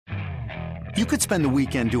You could spend the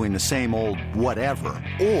weekend doing the same old whatever,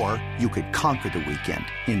 or you could conquer the weekend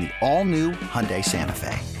in the all-new Hyundai Santa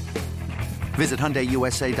Fe. Visit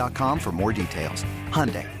HyundaiUSA.com for more details.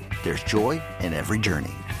 Hyundai, there's joy in every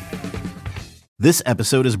journey. This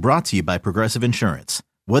episode is brought to you by Progressive Insurance.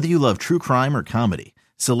 Whether you love true crime or comedy,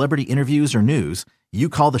 celebrity interviews or news, you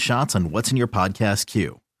call the shots on what's in your podcast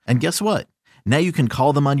queue. And guess what? Now you can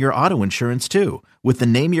call them on your auto insurance too with the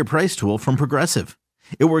Name Your Price tool from Progressive.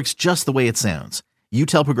 It works just the way it sounds. You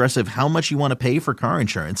tell Progressive how much you want to pay for car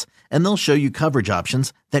insurance, and they'll show you coverage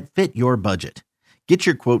options that fit your budget. Get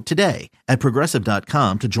your quote today at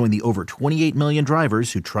Progressive.com to join the over 28 million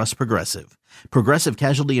drivers who trust Progressive. Progressive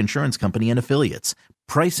Casualty Insurance Company and Affiliates.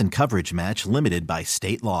 Price and coverage match limited by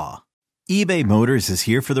state law. eBay Motors is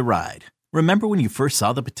here for the ride. Remember when you first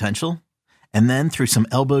saw the potential? And then through some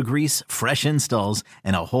elbow grease, fresh installs,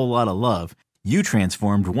 and a whole lot of love, you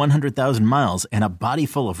transformed 100,000 miles and a body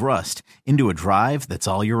full of rust into a drive that's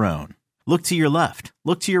all your own. Look to your left.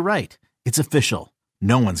 Look to your right. It's official.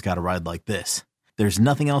 No one's got a ride like this. There's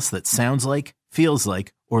nothing else that sounds like, feels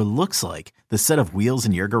like, or looks like the set of wheels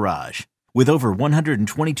in your garage. With over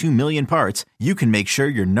 122 million parts, you can make sure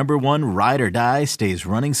your number one ride or die stays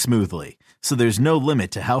running smoothly. So there's no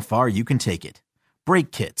limit to how far you can take it.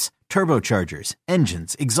 Brake kits, turbochargers,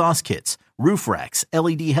 engines, exhaust kits, roof racks,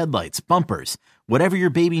 LED headlights, bumpers, whatever your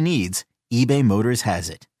baby needs, eBay Motors has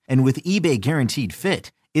it. And with eBay Guaranteed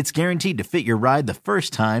Fit, it's guaranteed to fit your ride the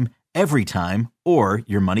first time, every time, or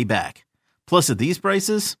your money back. Plus at these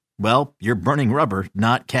prices, well, you're burning rubber,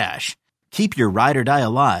 not cash. Keep your ride or die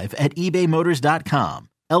alive at ebaymotors.com.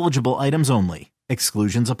 Eligible items only.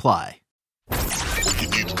 Exclusions apply.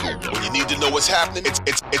 When you need to know what's happening,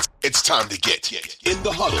 it's time to get in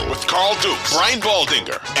the huddle with Carl Dukes, Brian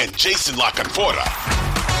Baldinger, and Jason LaConforta.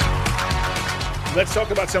 Let's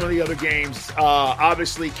talk about some of the other games.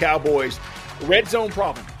 Obviously, Cowboys, red zone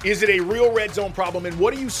problem. Is it a real red zone problem? And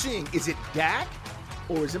what are you seeing? Is it Dak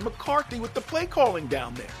or is it McCarthy with the play calling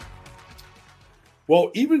down there?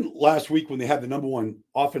 Well, even last week when they had the number one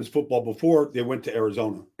offense football before they went to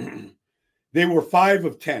Arizona, they were 5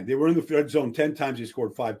 of 10. They were in the red zone 10 times. They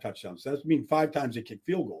scored 5 touchdowns. That means 5 times they kicked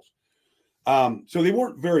field goals. So they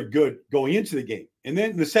weren't very good going into the game. And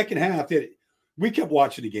then in the second half, we kept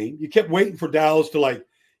watching the game. You kept waiting for Dallas to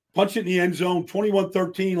punch it in the end zone,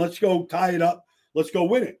 21-13. Let's go tie it up. Let's go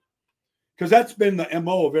win it. Because that's been the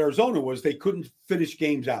MO of Arizona was they couldn't finish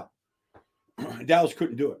games out. Dallas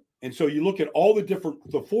couldn't do it. And so you look at all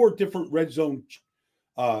the 4 different red zone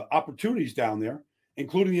opportunities down there,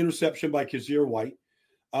 including the interception by Kazir White.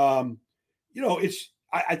 I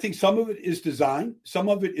think some of it is design. Some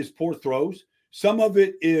of it is poor throws. Some of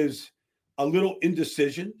it is a little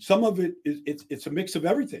indecision. Some of it is it's a mix of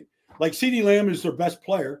everything. Like CeeDee Lamb is their best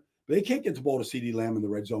player. But they can't get the ball to CeeDee Lamb in the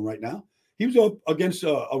red zone right now. He was up against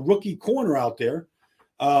a rookie corner out there.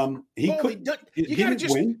 He couldn't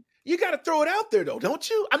win. You got to throw it out there, though, don't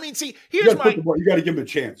you? I mean, see, here's you got to give him a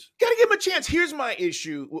chance. Got to give him a chance. Here's my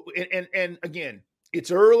issue. And again,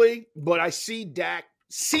 it's early, but I see Dak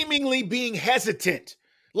seemingly being hesitant.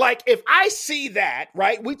 Like, if I see that,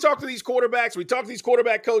 right, we talk to these quarterbacks, we talk to these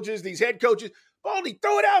quarterback coaches, these head coaches, Baldy,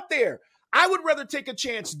 throw it out there. I would rather take a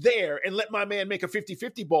chance there and let my man make a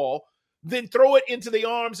 50-50 ball than throw it into the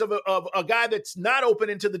arms of a guy that's not open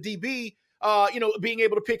into the DB, being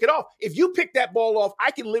able to pick it off. If you pick that ball off,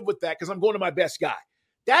 I can live with that because I'm going to my best guy.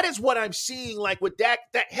 That is what I'm seeing, like with Dak,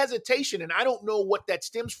 that hesitation, and I don't know what that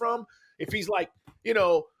stems from. If he's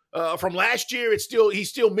from last year, he's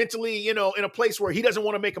still mentally, in a place where he doesn't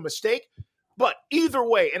want to make a mistake. But either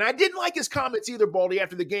way, and I didn't like his comments either, Baldy,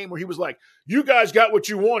 after the game where he was like, you guys got what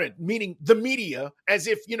you wanted, meaning the media, as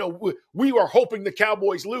if, we were hoping the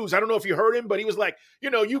Cowboys lose. I don't know if you heard him, but he was like,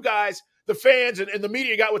 you guys, the fans and the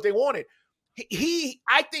media got what they wanted.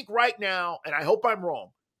 I think right now, and I hope I'm wrong,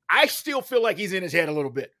 I still feel like he's in his head a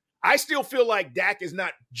little bit. I still feel like Dak is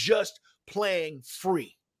not just playing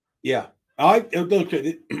free. Yeah. I don't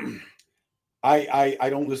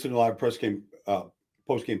listen to a lot of post-game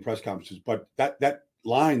press conferences, but that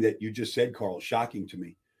line that you just said, Carl, is shocking to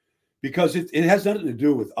me because it has nothing to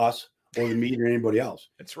do with us or the media or anybody else.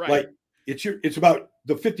 That's right. Like it's about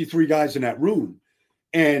the 53 guys in that room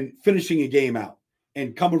and finishing a game out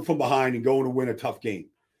and coming from behind and going to win a tough game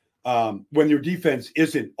when your defense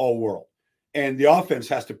isn't all world and the offense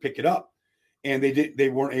has to pick it up and they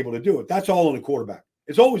weren't able to do it. That's all on the quarterback.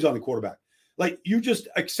 It's always on the quarterback. Like, you just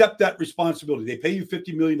accept that responsibility. They pay you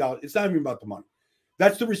 $50 million. It's not even about the money.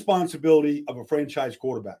 That's the responsibility of a franchise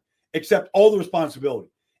quarterback. Accept all the responsibility.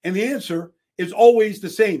 And the answer is always the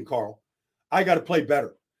same, Carl. I got to play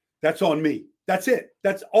better. That's on me. That's it.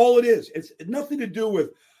 That's all it is. It's nothing to do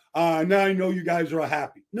with, Now I know you guys are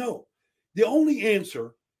happy. No, the only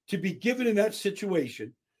answer to be given in that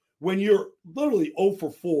situation when you're literally 0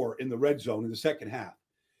 for 4 in the red zone in the second half,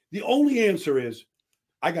 the only answer is,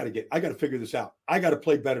 I got to figure this out. I got to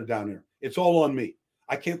play better down there. It's all on me.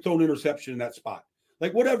 I can't throw an interception in that spot.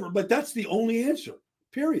 Like whatever, but that's the only answer,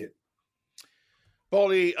 period.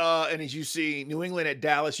 Baldy, and as you see, New England at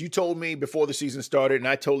Dallas, you told me before the season started, and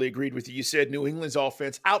I totally agreed with you. You said New England's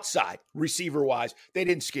offense, outside, receiver-wise, they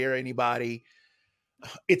didn't scare anybody.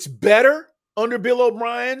 It's better under Bill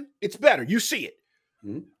O'Brien. It's better. You see it.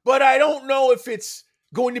 Mm-hmm. But I don't know if it's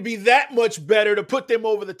going to be that much better to put them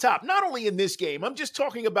over the top. Not only in this game, I'm just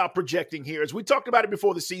talking about projecting here. As we talked about it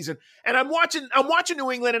before the season, and I'm watching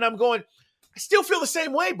New England, and I'm going, I still feel the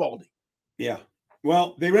same way, Baldy. Yeah.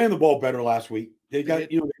 Well, they ran the ball better last week. They got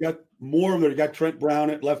more of it. They got Trent Brown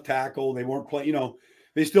at left tackle. They weren't playing,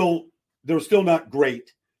 they're still not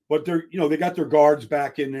great, but they got their guards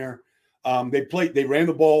back in there. They ran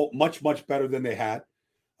the ball much, much better than they had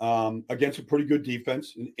against a pretty good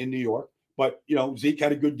defense in New York. But, Zeke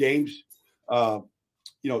had a good game.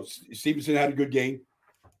 Stevenson had a good game.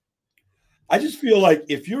 I just feel like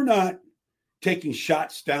if you're not taking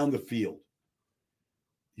shots down the field,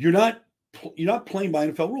 you're not playing by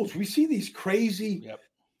NFL rules. We see these crazy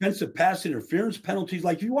defensive pass interference penalties.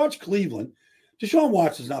 Like if you watch Cleveland, Deshaun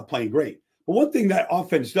Watson's not playing great. But one thing that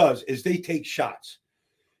offense does is they take shots.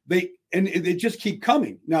 They just keep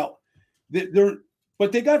coming. Now,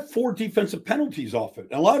 but they got 4 defensive penalties off it.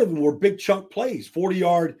 And a lot of them were big chunk plays,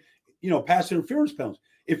 40-yard, pass interference penalties.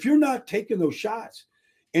 If you're not taking those shots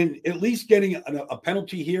and at least getting a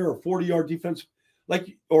penalty here or 40-yard defense,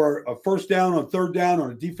 or a first down on third down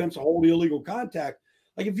on a defensive hold illegal contact,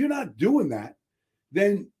 if you're not doing that,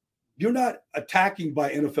 then you're not attacking by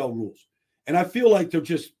NFL rules. And I feel like they're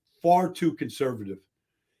just far too conservative.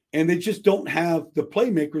 And they just don't have the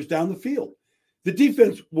playmakers down the field. The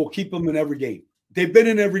defense will keep them in every game. They've been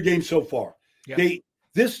in every game so far. Yeah.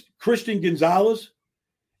 This Christian Gonzalez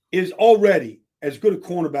is already as good a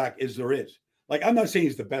cornerback as there is. I'm not saying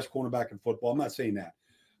he's the best cornerback in football. I'm not saying that.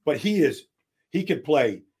 But he can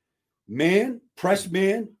play man, press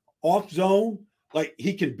man, off zone.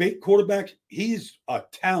 He can bait quarterbacks. He's a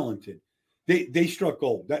talented. They struck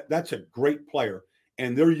gold. That's a great player,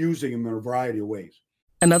 and they're using him in a variety of ways.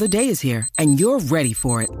 Another day is here, and you're ready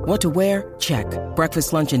for it. What to wear? Check.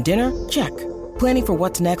 Breakfast, lunch, and dinner? Check. Planning for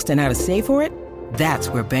what's next and how to save for it? That's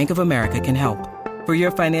where Bank of America can help. For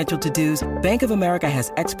your financial to-dos, Bank of America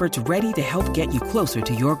has experts ready to help get you closer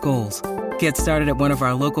to your goals. Get started at one of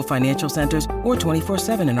our local financial centers or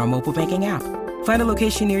 24/7 in our mobile banking app. Find a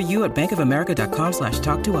location near you at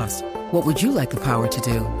bankofamerica.com/talktous. What would you like the power to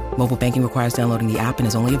do? Mobile banking requires downloading the app and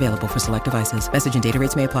is only available for select devices. Message and data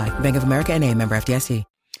rates may apply. Bank of America NA, member FDIC.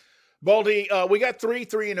 Baldy, we got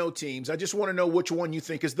 3-3-0 teams. I just want to know which one you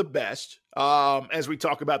think is the best as we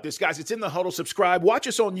talk about this. Guys, it's In the Huddle. Subscribe. Watch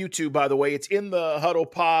us on YouTube, by the way. It's In the Huddle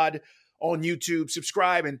Pod on YouTube.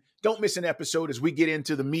 Subscribe and don't miss an episode as we get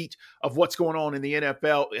into the meat of what's going on in the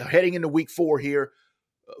NFL heading into week 4 here.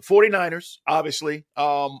 49ers, obviously,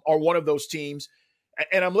 are one of those teams.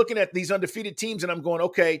 And I'm looking at these undefeated teams and I'm going,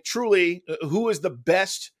 okay, truly, who is the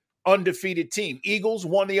best undefeated team? Eagles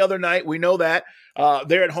won the other night. We know that.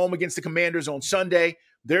 They're at home against the Commanders on Sunday.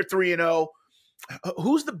 They're 3-0.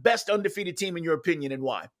 Who's the best undefeated team in your opinion and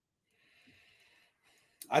why?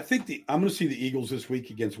 I think I'm going to see the Eagles this week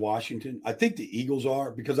against Washington. I think the Eagles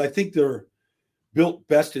are because I think they're built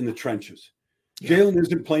best in the trenches. Yeah. Jalen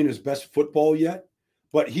isn't playing his best football yet,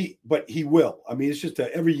 but he will. I mean, it's just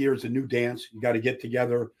every year it's a new dance. You got to get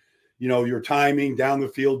together, your timing, down the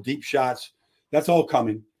field, deep shots. That's all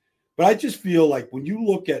coming. But I just feel like when you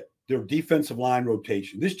look at their defensive line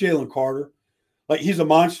rotation, this Jalen Carter, he's a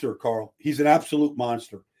monster, Carl. He's an absolute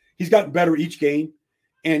monster. He's gotten better each game.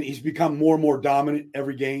 And he's become more and more dominant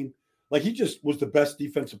every game. He just was the best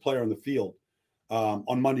defensive player on the field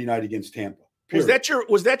on Monday night against Tampa. Period.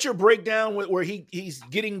 Was that your breakdown where he's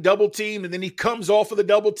getting double teamed and then he comes off of the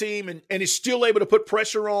double team and is still able to put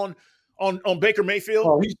pressure on Baker Mayfield?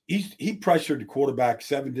 Oh, he pressured the quarterback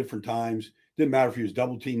 7 different times. Didn't matter if he was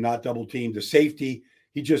double teamed, not double teamed. The safety,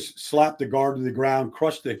 he just slapped the guard to the ground,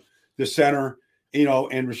 crushed the center,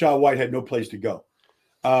 and Rachaad White had no place to go.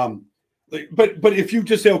 But if you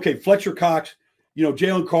just say, okay, Fletcher Cox,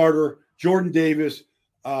 Jalen Carter, Jordan Davis,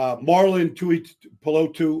 Marlon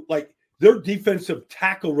Tuipulotu, their defensive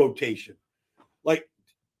tackle rotation,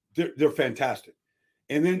 they're fantastic.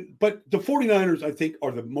 And then, but the 49ers, I think,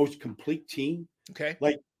 are the most complete team. Okay.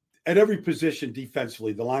 At every position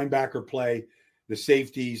defensively, the linebacker play, the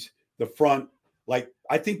safeties, the front,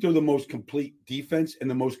 I think they're the most complete defense and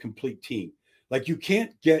the most complete team. Like, you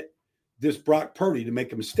can't get this Brock Purdy to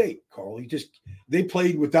make a mistake, Carl. They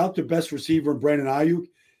played without their best receiver, Brandon Ayuk,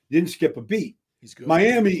 didn't skip a beat. He's good.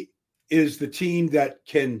 Miami is the team that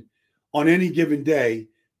can, on any given day,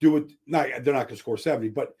 do it. They're not going to score 70,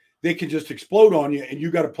 but they can just explode on you, and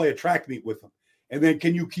you got to play a track meet with them. And then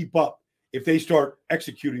can you keep up if they start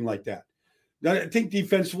executing like that? Now, I think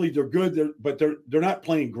defensively they're good, but they're not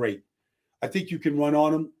playing great. I think you can run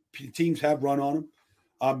on them. Teams have run on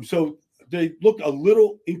them. So they look a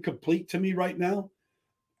little incomplete to me right now.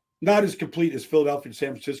 Not as complete as Philadelphia and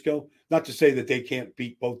San Francisco. Not to say that they can't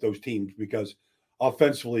beat both those teams, because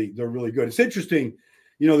offensively they're really good. It's interesting,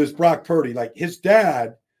 this Brock Purdy, like his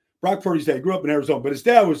dad, Brock Purdy's dad grew up in Arizona, but his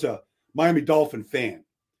dad was a Miami Dolphin fan.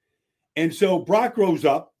 And so Brock grows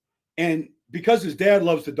up, and because his dad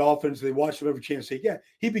loves the Dolphins, they watch them every chance they get,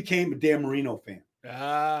 he became a Dan Marino fan.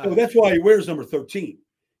 So that's why he wears number 13.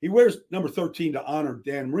 He wears number 13 to honor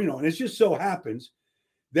Dan Marino. And it just so happens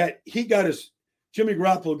that Jimmy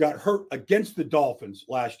Garoppolo got hurt against the Dolphins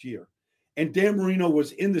last year. And Dan Marino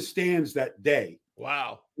was in the stands that day.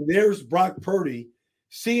 Wow. And there's Brock Purdy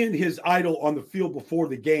seeing his idol on the field before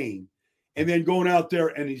the game, and then going out there,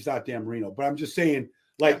 and he's not Dan Marino. But I'm just saying,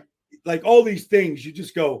 like all these things,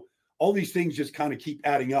 all these things just kind of keep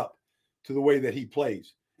adding up to the way that he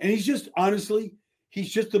plays. And he's just, honestly,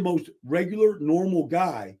 he's just the most regular, normal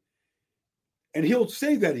guy. And he'll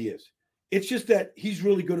say that he is. It's just that he's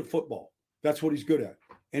really good at football. That's what he's good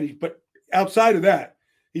at. But outside of that,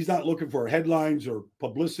 he's not looking for headlines or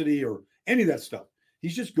publicity or any of that stuff.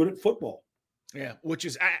 He's just good at football. Yeah, which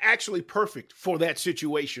is actually perfect for that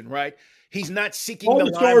situation, right? He's not seeking all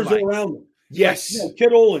the stars are around him. Yes, like,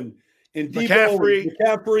 Kittle and Debo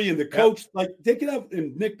McCaffrey and the coach. Yep. Like, they can have,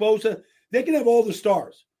 and Nick Bosa. They can have all the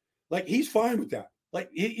stars. Like, he's fine with that. Like,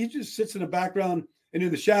 he just sits in the background and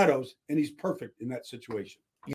in the shadows, and he's perfect in that situation.